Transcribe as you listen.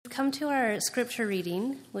come to our scripture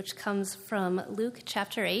reading, which comes from Luke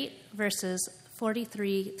chapter 8, verses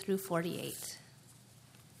 43 through 48.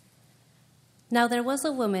 Now there was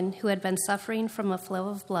a woman who had been suffering from a flow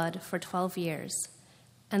of blood for 12 years,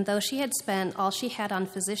 and though she had spent all she had on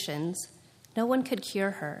physicians, no one could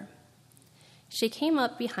cure her. She came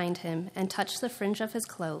up behind him and touched the fringe of his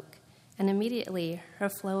cloak, and immediately her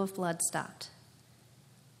flow of blood stopped.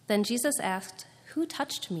 Then Jesus asked, "Who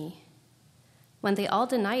touched me?" When they all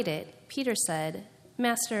denied it, Peter said,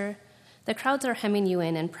 "Master, the crowds are hemming you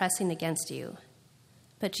in and pressing against you."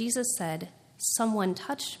 But Jesus said, "Someone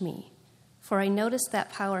touched me, for I noticed that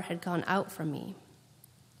power had gone out from me."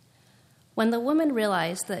 When the woman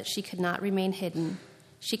realized that she could not remain hidden,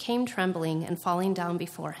 she came trembling and falling down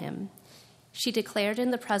before him. She declared in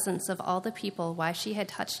the presence of all the people why she had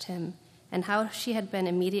touched him and how she had been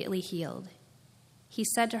immediately healed. He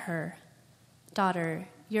said to her, "Daughter,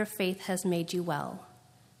 your faith has made you well.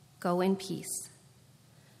 Go in peace."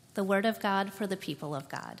 The word of God for the people of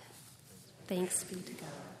God. Thanks be to God.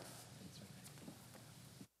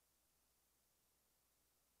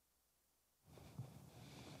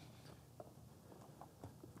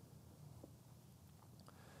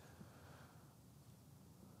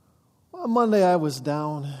 Well, Monday I was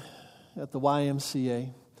down at the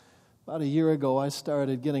YMCA. About a year ago, I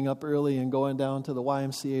started getting up early and going down to the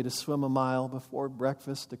YMCA to swim a mile before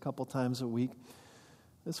breakfast a couple times a week.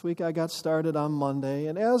 This week I got started on Monday,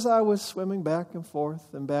 and as I was swimming back and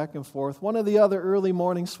forth, one of the other early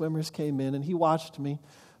morning swimmers came in, and he watched me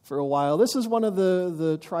for a while. This is one of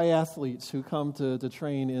the triathletes who come to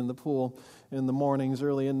train in the pool in the mornings,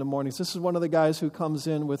 early in the mornings. This is one of the guys who comes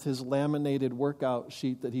in with his laminated workout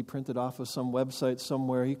sheet that he printed off of some website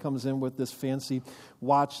somewhere. He comes in with this fancy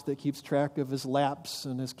watch that keeps track of his laps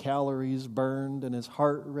and his calories burned and his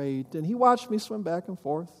heart rate. And he watched me swim back and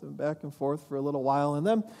forth for a little while. And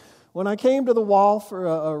then when I came to the wall for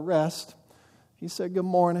a rest, he said, "Good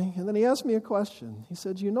morning." And then he asked me a question. He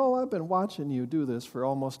said, "You know, I've been watching you do this for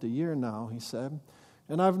almost a year now," he said,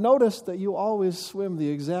 "and I've noticed that you always swim the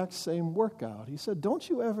exact same workout." He said, "Don't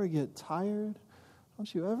you ever get tired?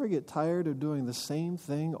 Don't you ever get tired of doing the same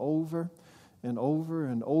thing over and over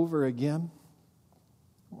and over again?"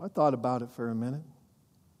 Well, I thought about it for a minute.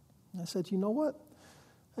 I said, "You know what?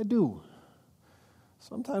 I do.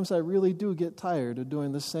 Sometimes I really do get tired of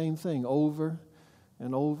doing the same thing over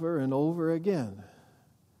and over and over again."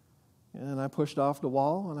 And I pushed off the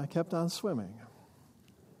wall and I kept on swimming.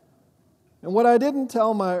 And what I didn't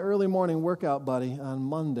tell my early morning workout buddy on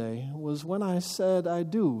Monday was when I said I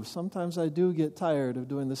do. Sometimes I do get tired of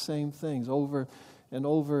doing the same things over and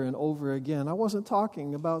over and over again. I wasn't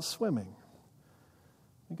talking about swimming.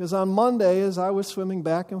 Because on Monday, as I was swimming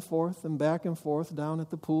back and forth down at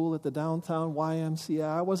the pool at the downtown YMCA,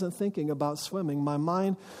 I wasn't thinking about swimming. My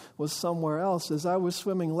mind was somewhere else. As I was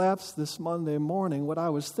swimming laps this Monday morning, what I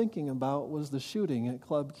was thinking about was the shooting at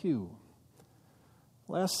Club Q.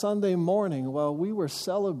 Last Sunday morning, while we were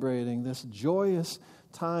celebrating this joyous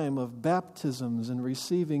time of baptisms and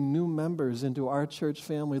receiving new members into our church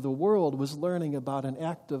family, the world was learning about an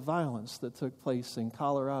act of violence that took place in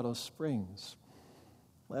Colorado Springs.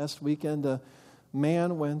 Last weekend, a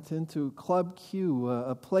man went into Club Q,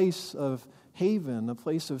 a place of haven, a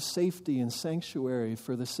place of safety and sanctuary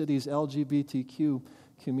for the city's LGBTQ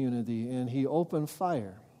community, and he opened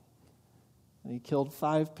fire. And he killed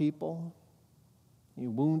 5 people. He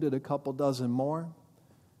wounded a couple dozen more.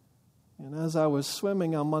 And as I was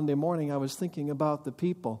swimming on Monday morning, I was thinking about the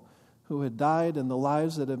people who had died and the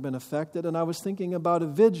lives that had been affected. And I was thinking about a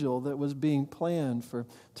vigil that was being planned for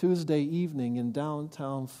Tuesday evening in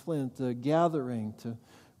downtown Flint, a gathering to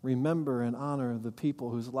remember and honor the people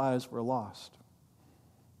whose lives were lost.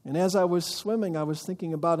 And as I was swimming, I was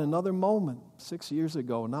thinking about another moment 6 years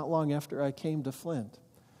ago, not long after I came to Flint.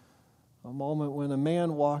 A moment when a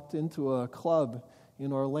man walked into a club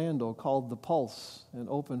in Orlando called The Pulse and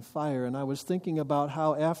opened fire. And I was thinking about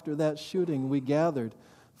how after that shooting we gathered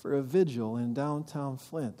for a vigil in downtown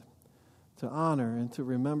Flint to honor and to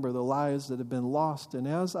remember the lives that had been lost. And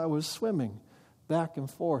as I was swimming back and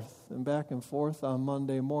forth on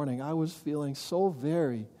Monday morning, I was feeling so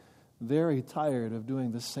very, very tired of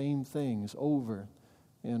doing the same things over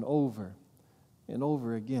and over and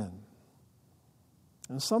over again.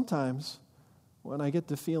 And sometimes when I get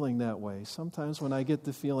to feeling that way, sometimes when I get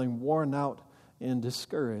to feeling worn out and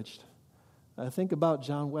discouraged, I think about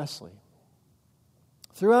John Wesley.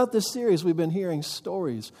 Throughout this series, we've been hearing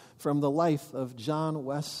stories from the life of John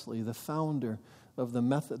Wesley, the founder of the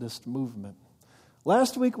Methodist movement.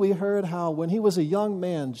 Last week we heard how when he was a young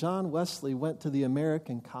man, John Wesley went to the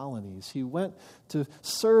American colonies. He went to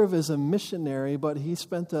serve as a missionary, but he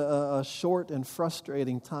spent a short and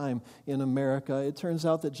frustrating time in America. It turns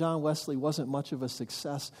out that John Wesley wasn't much of a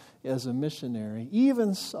success as a missionary.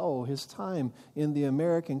 Even so, his time in the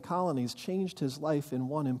American colonies changed his life in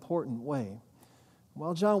one important way.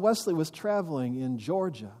 While John Wesley was traveling in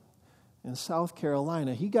Georgia, in South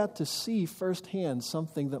Carolina, he got to see firsthand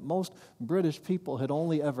something that most British people had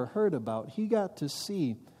only ever heard about. He got to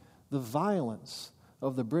see the violence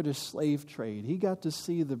of the British slave trade. He got to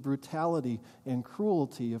see the brutality and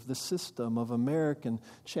cruelty of the system of American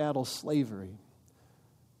chattel slavery.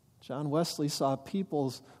 John Wesley saw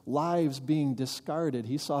people's lives being discarded.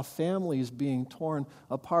 He saw families being torn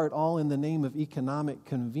apart, all in the name of economic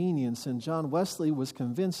convenience. And John Wesley was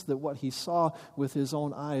convinced that what he saw with his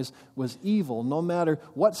own eyes was evil. No matter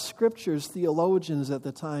what scriptures theologians at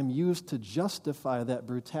the time used to justify that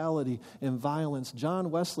brutality and violence,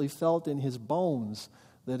 John Wesley felt in his bones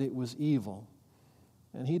that it was evil.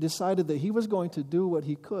 And he decided that he was going to do what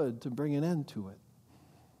he could to bring an end to it.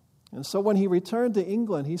 And so when he returned to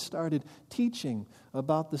England, he started teaching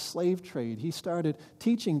about the slave trade. He started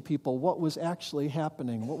teaching people what was actually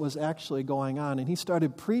happening, what was actually going on. And he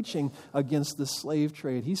started preaching against the slave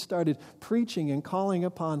trade. He started preaching and calling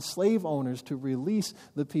upon slave owners to release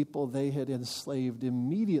the people they had enslaved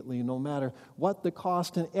immediately, no matter what the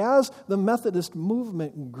cost. And as the Methodist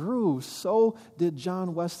movement grew, so did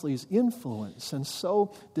John Wesley's influence, and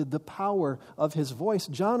so did the power of his voice.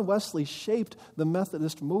 John Wesley shaped the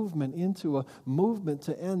Methodist movement into a movement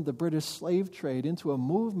to end the British slave trade, into a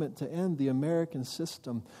movement to end the American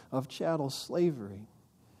system of chattel slavery.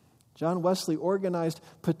 John Wesley organized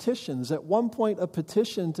petitions. At one point, a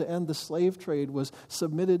petition to end the slave trade was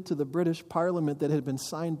submitted to the British Parliament that had been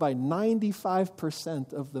signed by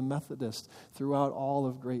 95% of the Methodists throughout all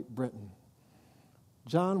of Great Britain.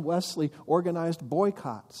 John Wesley organized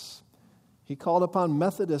boycotts. He called upon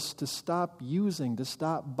Methodists to stop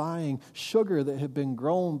buying sugar that had been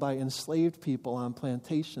grown by enslaved people on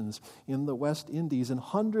plantations in the West Indies. And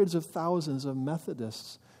hundreds of thousands of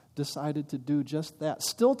Methodists decided to do just that.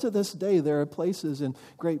 Still to this day, there are places in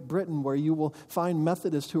Great Britain where you will find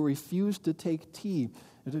Methodists who refuse to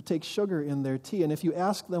take sugar in their tea. And if you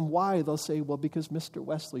ask them why, they'll say, well, because Mr.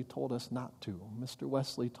 Wesley told us not to. Mr.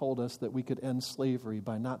 Wesley told us that we could end slavery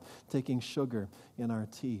by not taking sugar in our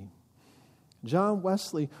tea. John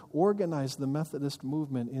Wesley organized the Methodist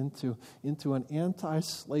movement into an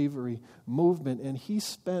anti-slavery movement, and he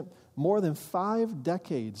spent more than 5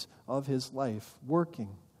 decades of his life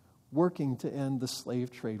working to end the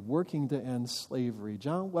slave trade, working to end slavery.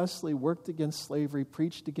 John Wesley worked against slavery,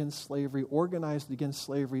 preached against slavery, organized against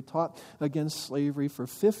slavery, taught against slavery for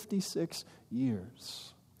 56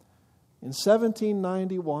 years. In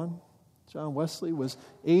 1791, John Wesley was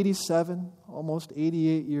 87, almost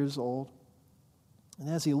 88 years old. And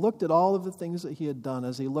as he looked at all of the things that he had done,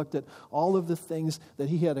 as he looked at all of the things that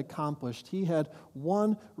he had accomplished, he had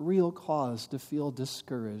one real cause to feel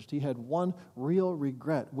discouraged. He had one real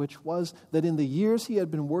regret, which was that in the years he had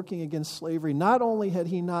been working against slavery, not only had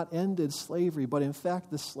he not ended slavery, but in fact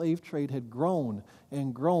the slave trade had grown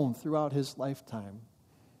and grown throughout his lifetime.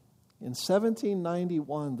 In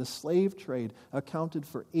 1791, the slave trade accounted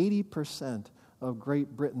for 80% of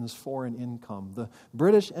Great Britain's foreign income. The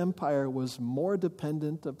British Empire was more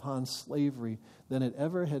dependent upon slavery than it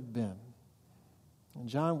ever had been. And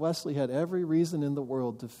John Wesley had every reason in the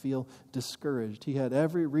world to feel discouraged. He had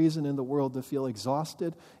every reason in the world to feel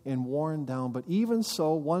exhausted and worn down. But even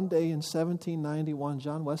so, one day in 1791,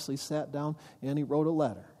 John Wesley sat down and he wrote a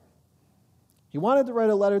letter. He wanted to write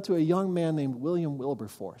a letter to a young man named William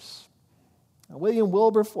Wilberforce. Now, William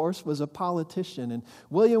Wilberforce was a politician, and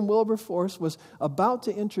William Wilberforce was about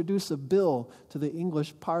to introduce a bill to the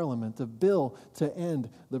English Parliament, a bill to end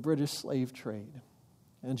the British slave trade.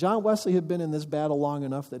 And John Wesley had been in this battle long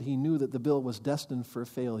enough that he knew that the bill was destined for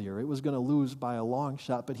failure. It was going to lose by a long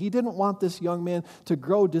shot, but he didn't want this young man to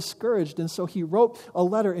grow discouraged, and so he wrote a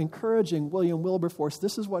letter encouraging William Wilberforce.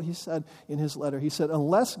 This is what he said in his letter. He said,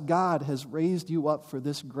 "Unless God has raised you up for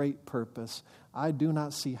this great purpose, I do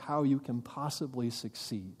not see how you can possibly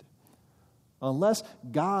succeed. Unless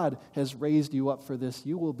God has raised you up for this,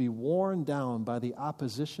 you will be worn down by the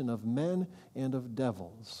opposition of men and of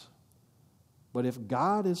devils. But if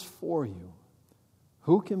God is for you,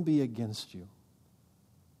 who can be against you?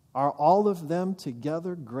 Are all of them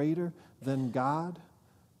together greater than God?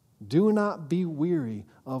 Do not be weary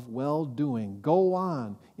of well-doing. Go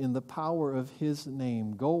on in the power of His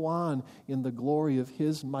name. Go on in the glory of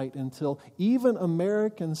His might until even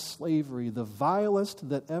American slavery, the vilest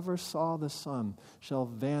that ever saw the sun, shall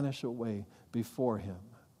vanish away before Him.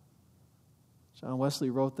 John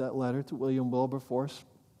Wesley wrote that letter to William Wilberforce.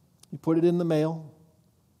 He put it in the mail.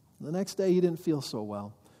 The next day he didn't feel so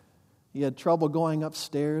well. He had trouble going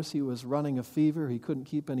upstairs. He was running a fever. He couldn't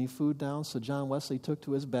keep any food down, so John Wesley took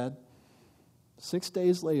to his bed. 6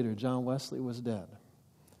 days later, John Wesley was dead.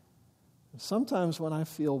 Sometimes when I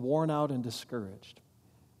feel worn out and discouraged,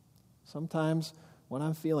 sometimes when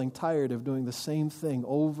I'm feeling tired of doing the same thing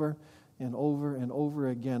over and over and over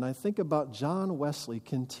again, I think about John Wesley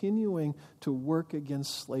continuing to work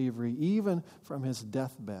against slavery, even from his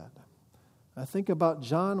deathbed. I think about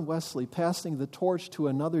John Wesley passing the torch to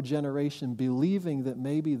another generation, believing that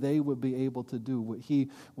maybe they would be able to do what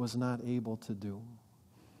he was not able to do.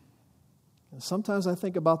 And sometimes I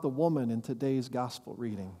think about the woman in today's gospel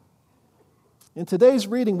reading. In today's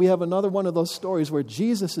reading, we have another one of those stories where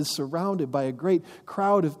Jesus is surrounded by a great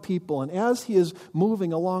crowd of people, and as he is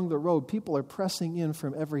moving along the road, people are pressing in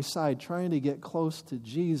from every side, trying to get close to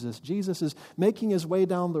Jesus. Jesus is making his way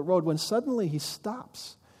down the road when suddenly he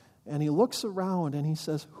stops. And he looks around and he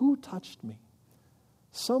says, "Who touched me?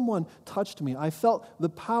 Someone touched me. I felt the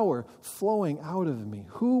power flowing out of me.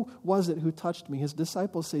 Who was it who touched me?" His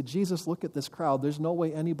disciples say, "Jesus, look at this crowd. There's no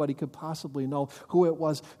way anybody could possibly know who it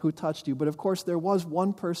was who touched you." But of course, there was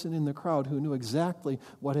one person in the crowd who knew exactly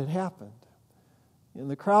what had happened. In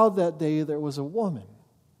the crowd that day, there was a woman.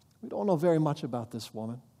 We don't know very much about this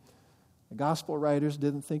woman. The gospel writers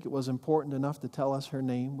didn't think it was important enough to tell us her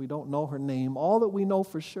name. We don't know her name. All that we know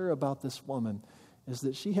for sure about this woman is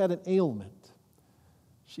that she had an ailment.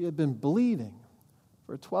 She had been bleeding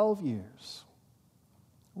for 12 years.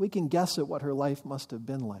 We can guess at what her life must have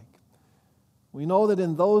been like. We know that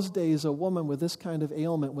in those days, a woman with this kind of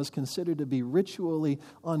ailment was considered to be ritually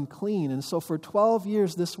unclean. And so for 12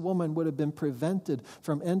 years, this woman would have been prevented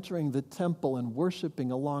from entering the temple and worshiping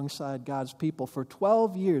alongside God's people. For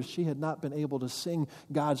 12 years, she had not been able to sing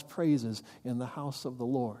God's praises in the house of the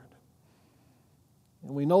Lord.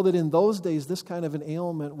 And we know that in those days, this kind of an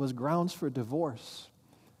ailment was grounds for divorce.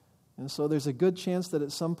 And so there's a good chance that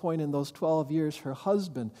at some point in those 12 years, her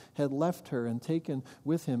husband had left her and taken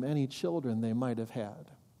with him any children they might have had.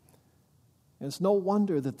 And it's no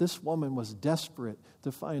wonder that this woman was desperate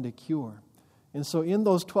to find a cure. And so in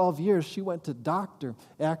those 12 years, she went to doctor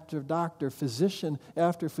after doctor, physician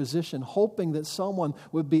after physician, hoping that someone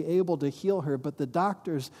would be able to heal her. But the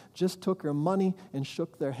doctors just took her money and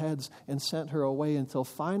shook their heads and sent her away until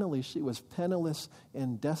finally she was penniless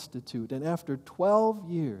and destitute. And after 12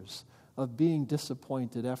 years of being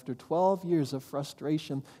disappointed, after 12 years of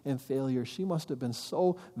frustration and failure, she must have been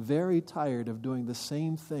so very tired of doing the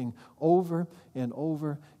same thing over and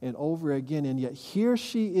over and over again. And yet here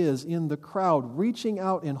she is in the crowd, reaching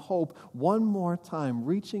out in hope one more time,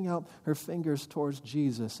 reaching out her fingers towards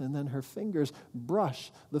Jesus. And then her fingers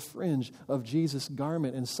brush the fringe of Jesus'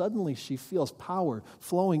 garment. And suddenly she feels power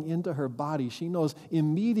flowing into her body. She knows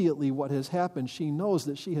immediately what has happened. She knows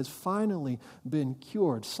that she has finally been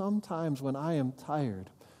cured. Sometimes when I am tired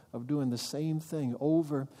of doing the same thing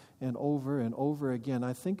over and over and over again,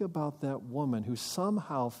 I think about that woman who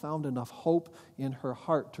somehow found enough hope in her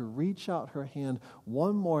heart to reach out her hand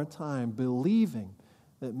one more time, believing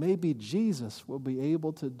that maybe Jesus will be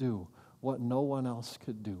able to do what no one else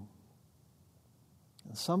could do.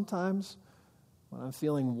 And sometimes when I'm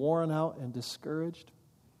feeling worn out and discouraged,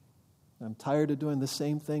 I'm tired of doing the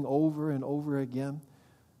same thing over and over again,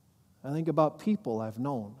 I think about people I've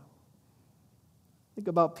known. I think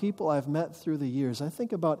about people I've met through the years. I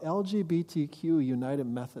think about LGBTQ United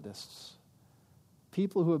Methodists,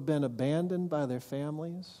 people who have been abandoned by their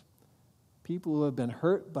families, people who have been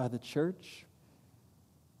hurt by the church,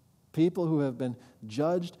 people who have been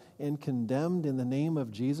judged and condemned in the name of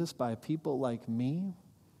Jesus by people like me,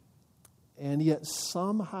 and yet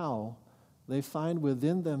somehow they find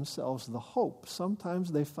within themselves the hope.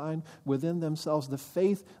 Sometimes they find within themselves the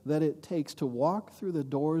faith that it takes to walk through the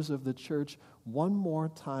doors of the church one more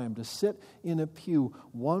time, to sit in a pew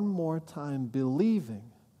one more time, believing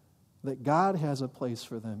that God has a place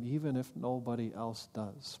for them, even if nobody else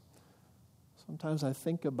does. Sometimes I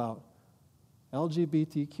think about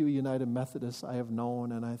LGBTQ United Methodists I have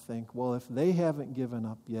known, and I think, well, if they haven't given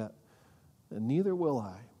up yet, then neither will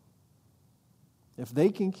I. If they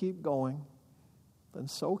can keep going, then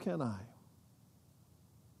so can I.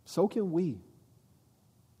 So can we.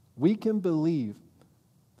 We can believe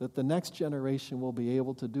that the next generation will be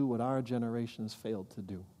able to do what our generations failed to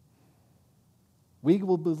do. We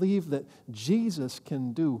will believe that Jesus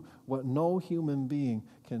can do what no human being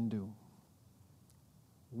can do.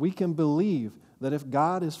 We can believe that if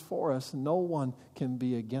God is for us, no one can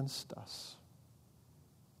be against us.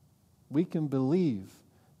 We can believe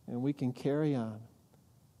and we can carry on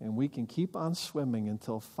and we can keep on swimming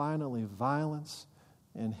until finally violence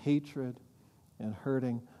and hatred and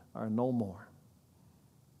hurting are no more.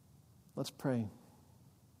 Let's pray.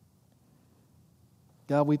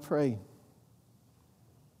 God, we pray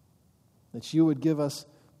that you would give us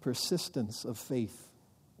persistence of faith.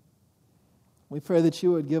 We pray that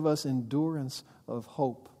you would give us endurance of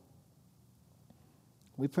hope.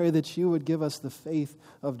 We pray that you would give us the faith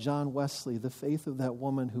of John Wesley, the faith of that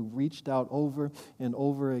woman who reached out over and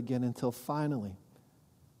over again until finally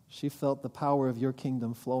she felt the power of your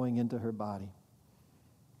kingdom flowing into her body.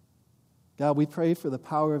 God, we pray for the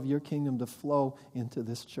power of your kingdom to flow into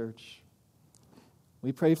this church.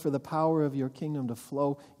 We pray for the power of your kingdom to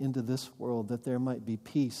flow into this world, that there might be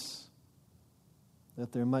peace,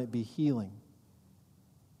 that there might be healing,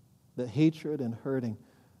 that hatred and hurting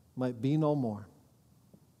might be no more,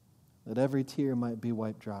 that every tear might be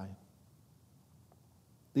wiped dry.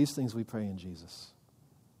 These things we pray in Jesus.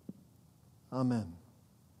 Amen.